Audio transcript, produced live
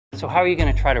So how are you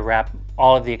going to try to wrap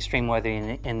all of the extreme weather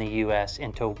in the U.S.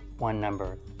 into one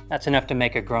number? That's enough to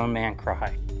make a grown man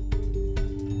cry.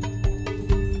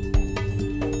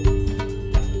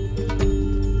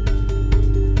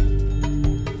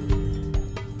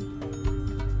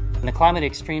 The Climate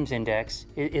Extremes Index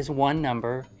is one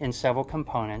number in several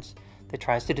components that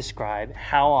tries to describe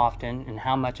how often and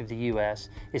how much of the U.S.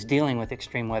 is dealing with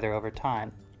extreme weather over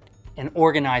time. And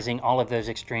organizing all of those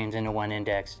extremes into one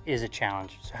index is a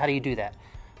challenge. So how do you do that?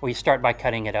 Well, you start by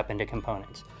cutting it up into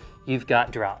components. You've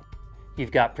got drought,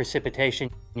 you've got precipitation,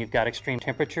 you've got extreme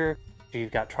temperature,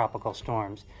 you've got tropical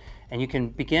storms. And you can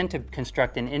begin to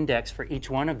construct an index for each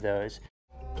one of those.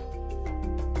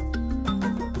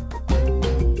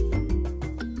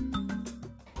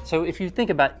 So if you think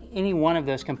about any one of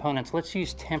those components, let's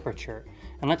use temperature.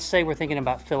 And let's say we're thinking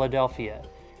about Philadelphia.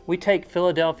 We take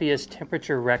Philadelphia's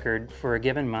temperature record for a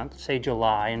given month, say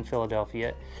July in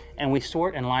Philadelphia, and we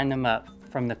sort and line them up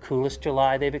from the coolest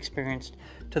July they've experienced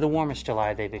to the warmest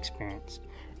July they've experienced.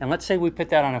 And let's say we put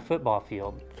that on a football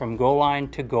field, from goal line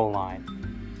to goal line.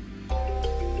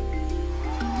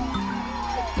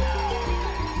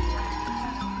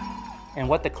 And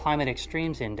what the Climate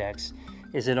Extremes Index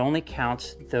is, it only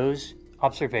counts those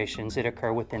observations that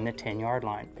occur within the 10-yard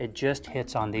line. It just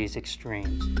hits on these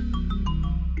extremes.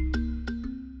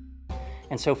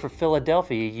 And so for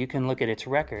Philadelphia, you can look at its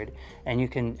record and you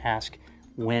can ask,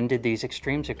 when did these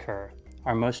extremes occur?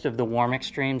 Are most of the warm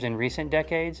extremes in recent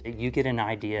decades? You get an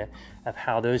idea of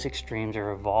how those extremes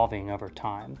are evolving over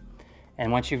time.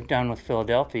 And once you've done with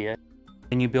Philadelphia,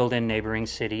 then you build in neighboring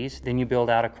cities, then you build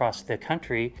out across the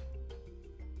country.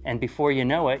 And before you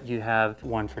know it, you have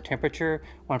one for temperature,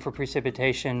 one for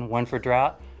precipitation, one for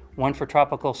drought, one for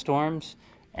tropical storms,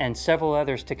 and several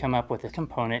others to come up with a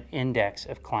component index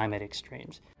of climate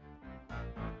extremes.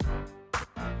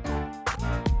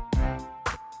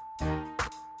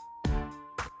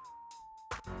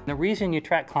 The reason you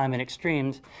track climate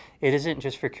extremes, it isn't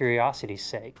just for curiosity's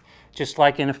sake. Just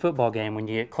like in a football game, when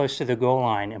you get close to the goal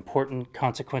line, important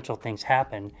consequential things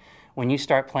happen. When you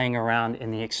start playing around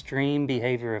in the extreme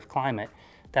behavior of climate,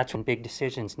 that's when big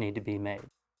decisions need to be made.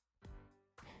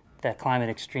 That Climate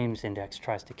Extremes Index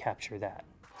tries to capture that.